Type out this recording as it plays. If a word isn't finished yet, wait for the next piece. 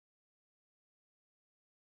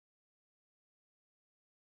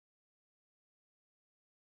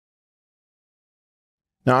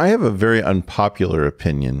Now, I have a very unpopular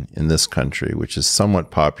opinion in this country, which is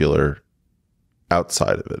somewhat popular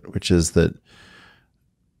outside of it, which is that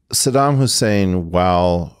Saddam Hussein,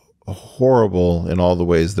 while horrible in all the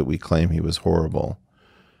ways that we claim he was horrible,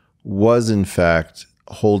 was in fact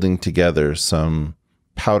holding together some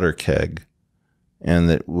powder keg, and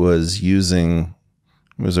that was using,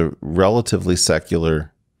 it was a relatively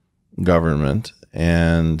secular government,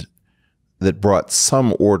 and that brought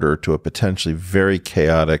some order to a potentially very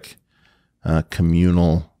chaotic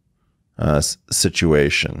communal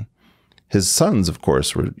situation. His sons, of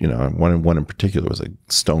course, were, one in particular was a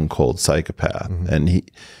stone cold psychopath. And he,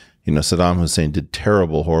 Saddam Hussein did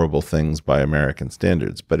terrible, horrible things by American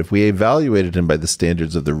standards. But if we evaluated him by the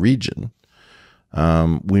standards of the region,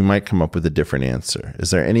 we might come up with a different answer. Is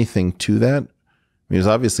there anything to that? He was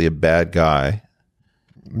obviously a bad guy.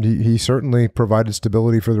 He certainly provided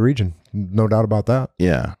stability for the region. No doubt about that.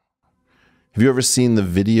 Yeah. Have you ever seen the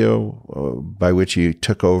video by which he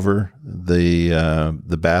took over the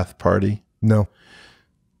Ba'ath Party? No.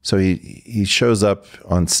 So he shows up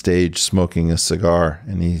on stage smoking a cigar,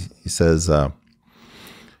 and he says,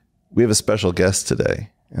 "We have a special guest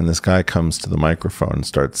today." And this guy comes to the microphone and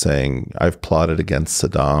starts saying, "I've plotted against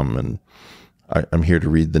Saddam, and I'm here to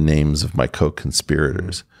read the names of my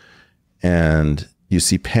co-conspirators." And you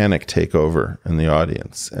see panic take over in the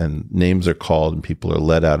audience, and names are called and people are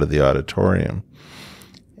led out of the auditorium.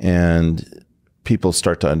 And people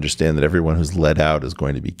start to understand that everyone who's led out is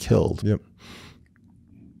going to be killed. Yep.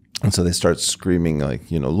 And so they start screaming like,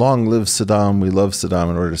 "Long live Saddam, we love Saddam,"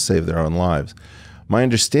 in order to save their own lives. My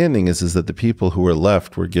understanding is that the people who were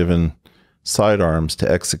left were given sidearms to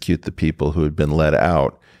execute the people who had been led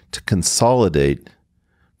out, to consolidate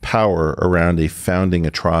power around a founding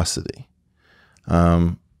atrocity.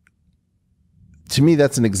 To me,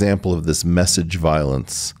 that's an example of this message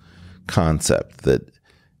violence concept, that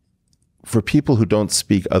for people who don't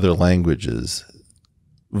speak other languages,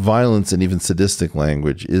 violence and even sadistic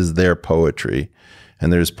language is their poetry.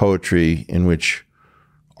 And there's poetry in which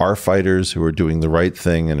our fighters who are doing the right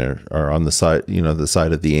thing and are on the side, the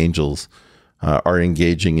side of the angels, are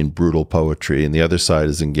engaging in brutal poetry, and the other side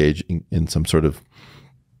is engaging in some sort of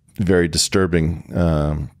very disturbing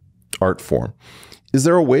art form. Is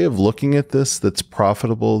there a way of looking at this that's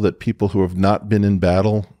profitable, that people who have not been in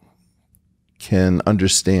battle can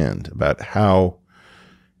understand about how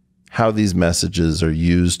these messages are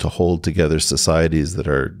used to hold together societies that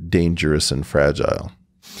are dangerous and fragile?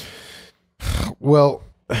 Well,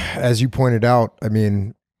 as you pointed out, I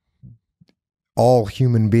mean, all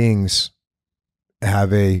human beings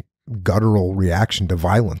have a guttural reaction to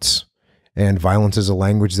violence. And violence is a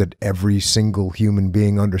language that every single human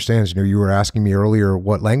being understands. You were asking me earlier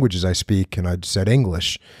what languages I speak, and I said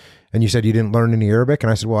English. And you said you didn't learn any Arabic, and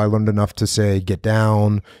I said, well, I learned enough to say, get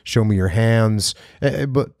down, show me your hands.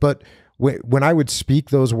 But when I would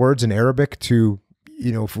speak those words in Arabic to,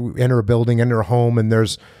 if we enter a building, enter a home, and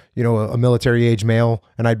there's, a military age male,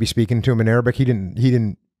 and I'd be speaking to him in Arabic, he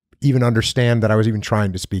didn't even understand that I was even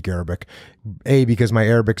trying to speak Arabic. A, because my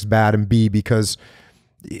Arabic's bad, and B, because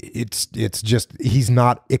it's just, he's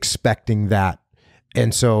not expecting that.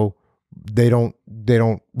 And so they don't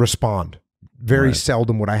respond. Very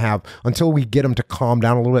seldom would I have, until we get them to calm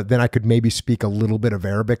down a little bit, then I could maybe speak a little bit of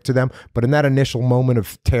Arabic to them. But in that initial moment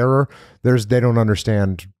of terror, they don't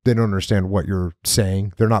understand what you're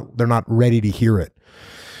saying. They're not ready to hear it.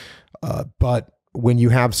 But when you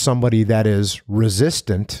have somebody that is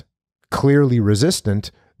resistant, clearly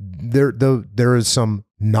resistant, there is some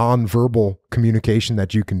nonverbal communication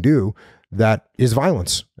that you can do that is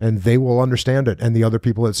violence, and they will understand it, and the other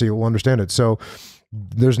people that see it will understand it. So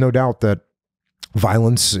there's no doubt that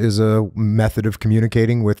violence is a method of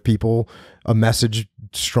communicating with people, a message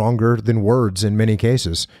stronger than words in many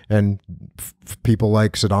cases. And people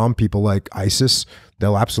like Saddam, people like ISIS,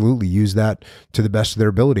 they'll absolutely use that to the best of their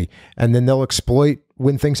ability. And then they'll exploit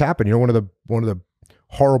when things happen. One of the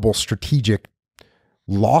horrible strategic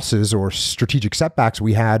losses or strategic setbacks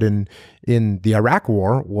we had in the Iraq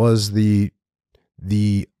War was the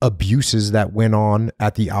abuses that went on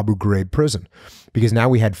at the Abu Ghraib prison, because now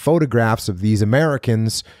we had photographs of these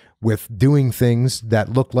Americans with doing things that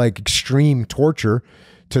looked like extreme torture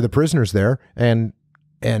to the prisoners there, and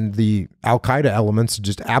the Al-Qaeda elements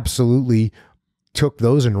just absolutely took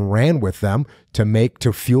those and ran with them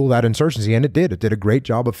to fuel that insurgency. And it did a great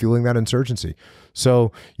job of fueling that insurgency.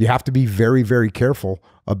 So you have to be very, very careful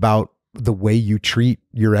about the way you treat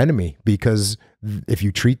your enemy, because if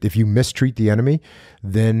you mistreat the enemy,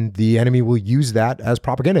 then the enemy will use that as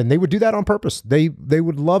propaganda, and they would do that on purpose. They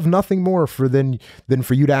would love nothing more than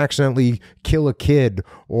for you to accidentally kill a kid,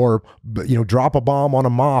 or drop a bomb on a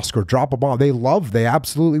mosque, or drop a bomb. They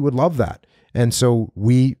absolutely would love that. And so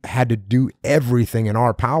we had to do everything in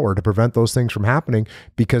our power to prevent those things from happening,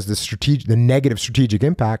 because the negative strategic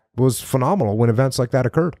impact was phenomenal when events like that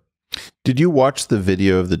occurred. Did you watch the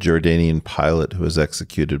video of the Jordanian pilot who was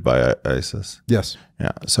executed by ISIS? Yes.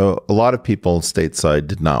 Yeah. So a lot of people stateside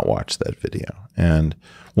did not watch that video. And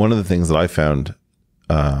one of the things that I found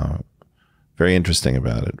very interesting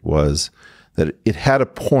about it was that it had a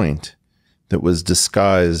point that was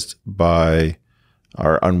disguised by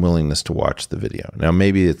our unwillingness to watch the video. Now,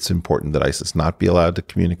 maybe it's important that ISIS not be allowed to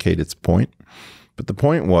communicate its point, but the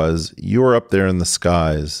point was, you were up there in the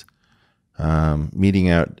skies meting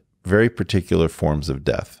out very particular forms of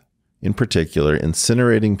death, in particular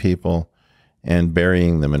incinerating people and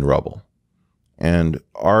burying them in rubble. And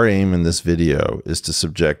our aim in this video is to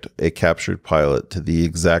subject a captured pilot to the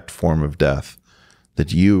exact form of death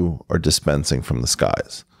that you are dispensing from the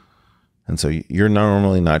skies. And so you're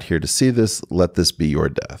normally not here to see this. Let this be your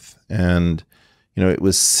death. And, it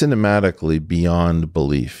was cinematically beyond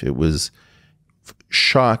belief. It was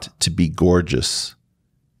shot to be gorgeous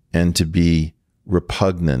and to be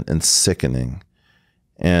repugnant and sickening.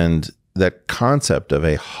 And that concept of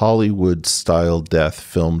a Hollywood-style death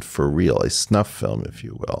filmed for real, a snuff film, if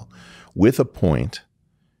you will, with a point,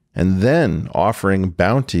 and then offering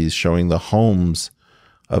bounties showing the homes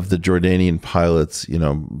of the Jordanian pilots,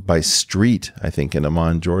 by street, I think, in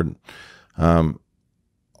Amman, Jordan.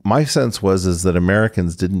 My sense is that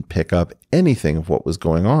Americans didn't pick up anything of what was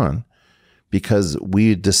going on, because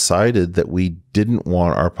we decided that we didn't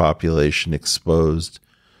want our population exposed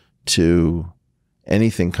to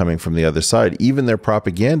anything coming from the other side. Even their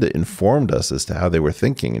propaganda informed us as to how they were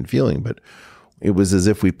thinking and feeling, but it was as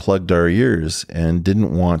if we plugged our ears and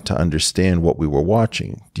didn't want to understand what we were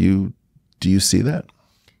watching. Do you see that?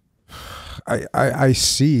 I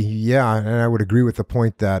see, yeah, and I would agree with the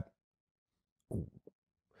point that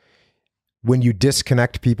when you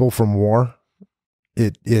disconnect people from war,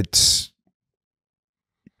 they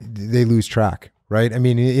lose track, right? I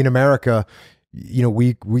mean, in America,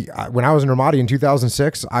 when I was in Ramadi in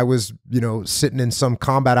 2006, I was, sitting in some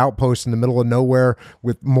combat outpost in the middle of nowhere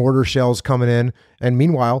with mortar shells coming in. And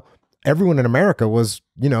meanwhile, everyone in America was,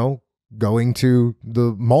 going to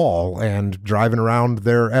the mall and driving around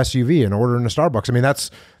their SUV and ordering a Starbucks. I mean, that's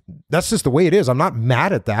just the way it is. I'm not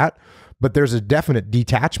mad at that, but there's a definite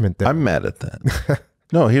detachment there. I'm mad at that.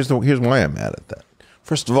 No, here's why I'm mad at that.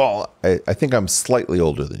 First of all, I think I'm slightly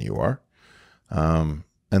older than you are.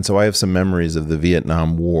 And so I have some memories of the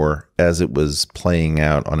Vietnam War as it was playing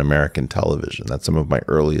out on American television. That's some of my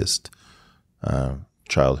earliest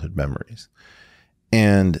childhood memories.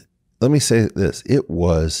 And let me say this, it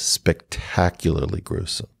was spectacularly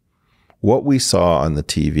gruesome. What we saw on the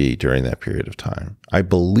TV during that period of time, I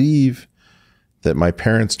believe that my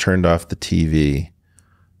parents turned off the TV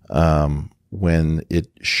when it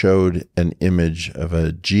showed an image of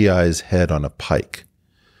a GI's head on a pike.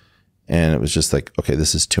 And it was just like, okay,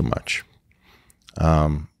 this is too much.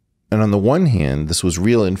 And on the one hand, this was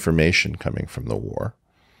real information coming from the war.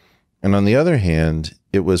 And on the other hand,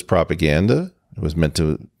 it was propaganda. It was meant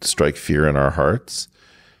to strike fear in our hearts.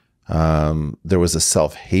 There was a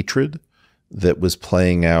self-hatred that was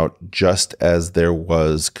playing out just as there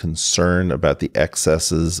was concern about the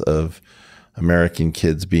excesses of American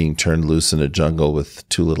kids being turned loose in a jungle with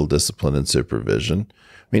too little discipline and supervision.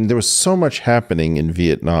 I mean, there was so much happening in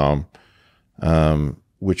Vietnam,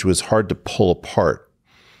 which was hard to pull apart.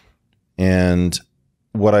 And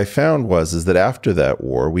what I found is that after that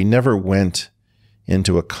war, we never went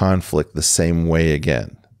into a conflict the same way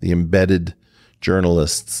again. The embedded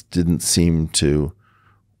journalists didn't seem to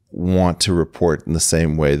want to report in the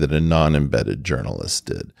same way that a non-embedded journalist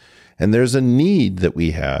did. And there's a need that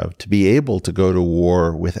we have to be able to go to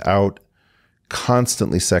war without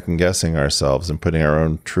constantly second-guessing ourselves and putting our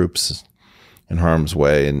own troops in harm's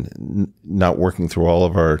way and not working through all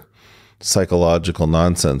of our psychological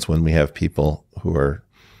nonsense when we have people who are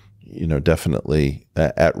definitely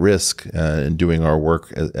at risk in doing our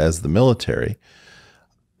work as the military.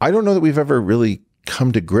 I don't know that we've ever really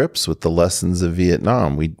come to grips with the lessons of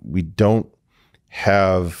Vietnam. We don't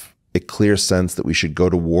have a clear sense that we should go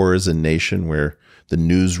to war as a nation where the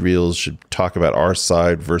newsreels should talk about our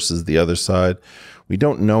side versus the other side. We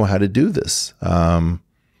don't know how to do this.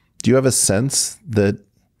 Do you have a sense that,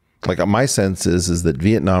 like my sense is that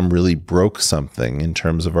Vietnam really broke something in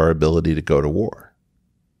terms of our ability to go to war?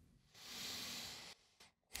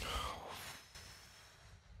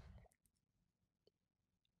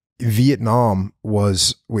 Vietnam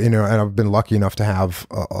was, and I've been lucky enough to have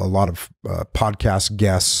a lot of podcast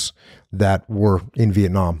guests that were in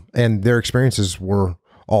Vietnam, and their experiences were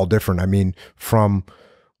all different. I mean, from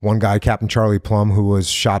one guy, Captain Charlie Plum, who was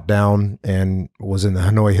shot down and was in the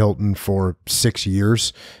Hanoi Hilton for 6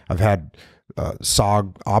 years. I've had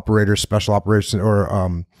SOG operators, special operations,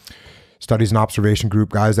 or studies and observation group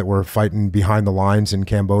guys that were fighting behind the lines in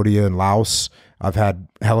Cambodia and Laos. I've had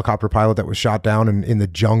a helicopter pilot that was shot down in the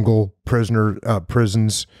jungle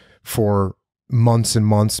prisons for months and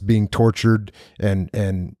months, being tortured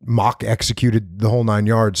and mock executed, the whole 9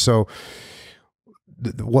 yards. So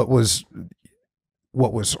what was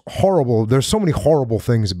horrible, there's so many horrible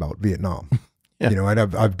things about Vietnam. Yeah. You know, I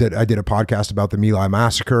did a podcast about the My Lai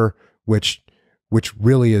massacre, which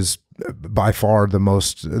really is by far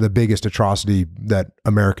the biggest atrocity that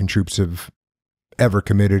American troops have ever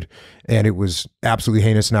committed, and it was absolutely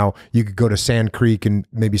heinous. Now, you could go to Sand Creek and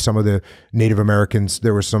maybe some of the Native Americans,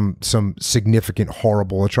 there were some significant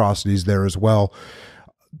horrible atrocities there as well.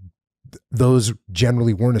 Those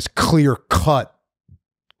generally weren't as clear cut.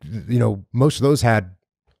 You know, most of those had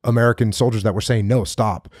American soldiers that were saying, no,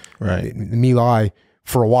 stop. Right. My Lai,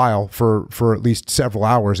 for a while, for at least several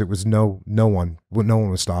hours, it was no one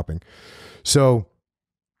was stopping. So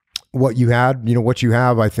what you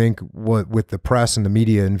have, I think, with the press and the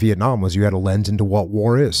media in Vietnam was you had a lens into what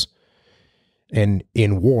war is. And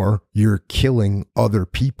in war, you're killing other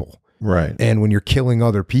people. Right. And when you're killing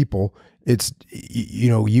other people, it's,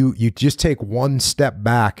 you just take one step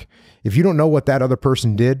back. If you don't know what that other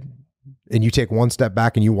person did, and you take one step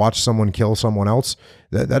back and you watch someone kill someone else,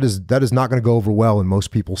 that is not going to go over well in most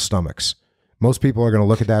people's stomachs. Most people are going to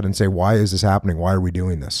look at that and say, why is this happening? Why are we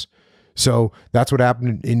doing this? So that's what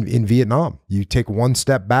happened in Vietnam. You take one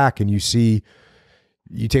step back and what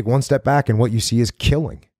you see is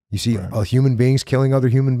killing. You see human beings killing other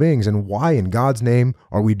human beings. And why in God's name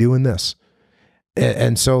are we doing this?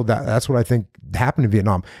 And so that's what I think happened in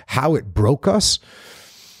Vietnam. How it broke us,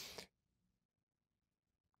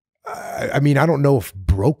 I mean, I don't know if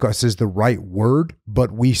broke us is the right word,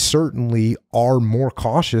 but we certainly are more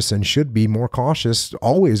cautious and should be more cautious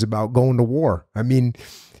always about going to war. I mean,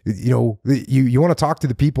 you want to talk to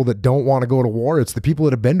the people that don't want to go to war. It's the people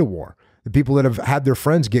that have been to war, the people that have had their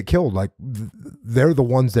friends get killed. Like, they're the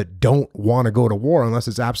ones that don't want to go to war unless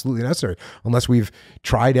it's absolutely necessary, unless we've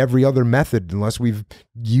tried every other method, unless we've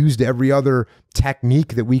used every other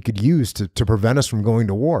technique that we could use to prevent us from going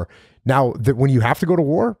to war. Now, that when you have to go to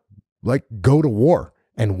war, like, go to war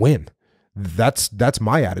and win. That's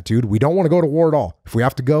my attitude. We don't want to go to war at all. If we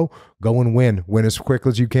have to go and win as quick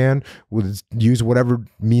as you can. Use whatever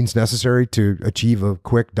means necessary to achieve a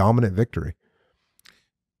quick, dominant victory.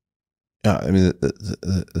 Yeah, I mean,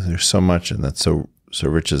 there's so much, and that's so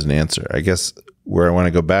rich as an answer. I guess where I want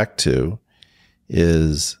to go back to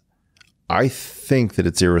is, I think that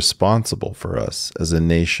it's irresponsible for us as a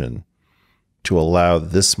nation to allow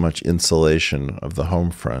this much insulation of the home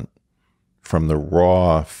front from the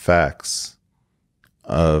raw facts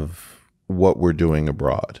of what we're doing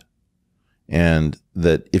abroad. And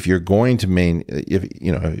that if you're going to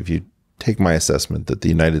if you take my assessment that the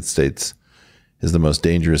United States is the most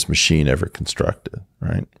dangerous machine ever constructed,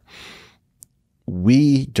 right?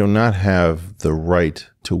 We do not have the right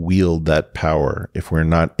to wield that power if we're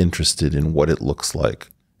not interested in what it looks like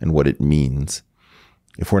and what it means.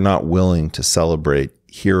 If we're not willing to celebrate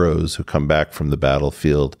heroes who come back from the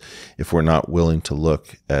battlefield, if we're not willing to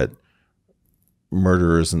look at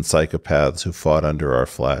murderers and psychopaths who fought under our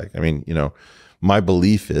flag. I mean, my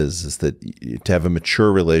belief is that to have a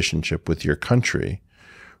mature relationship with your country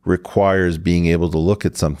requires being able to look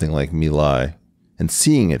at something like My Lai and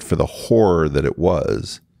seeing it for the horror that it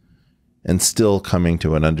was, and still coming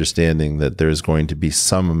to an understanding that there's going to be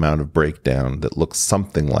some amount of breakdown that looks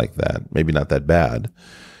something like that, maybe not that bad,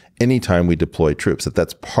 anytime we deploy troops.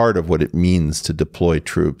 That's part of what it means to deploy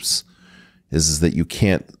troops, is that you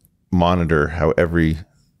can't monitor how every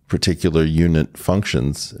particular unit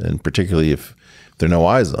functions, and particularly if there are no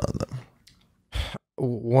eyes on them.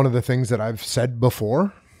 One of the things that I've said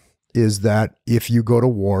before is that if you go to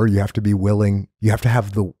war, you have to be willing, you have to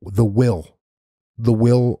have the will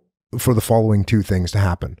for the following two things to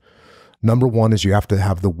happen. Number one is you have to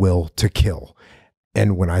have the will to kill.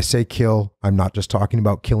 And when I say kill, I'm not just talking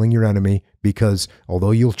about killing your enemy, because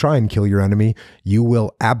although you'll try and kill your enemy, you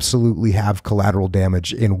will absolutely have collateral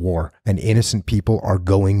damage in war, and innocent people are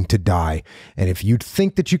going to die. And if you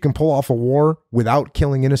think that you can pull off a war without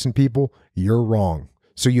killing innocent people, you're wrong.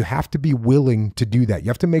 So you have to be willing to do that. You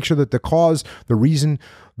have to make sure that the cause, the reason,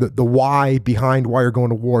 the why behind why you're going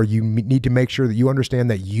to war. You need to make sure that you understand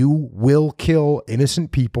that you will kill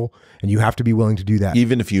innocent people, and you have to be willing to do that.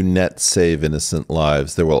 Even if you net save innocent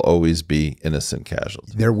lives, there will always be innocent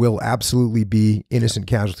casualties. There will absolutely be innocent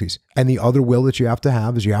casualties. And the other will that you have to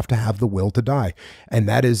have is you have to have the will to die. And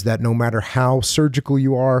that is that no matter how surgical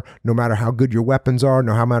you are, no matter how good your weapons are,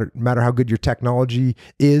 no matter how good your technology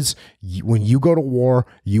is, when you go to war,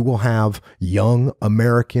 you will have young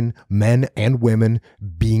American men and women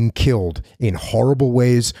being killed in horrible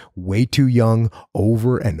ways, way too young,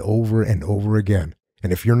 over and over and over again.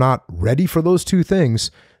 And if you're not ready for those two things,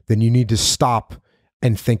 then you need to stop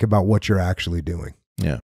and think about what you're actually doing.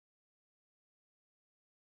 Yeah.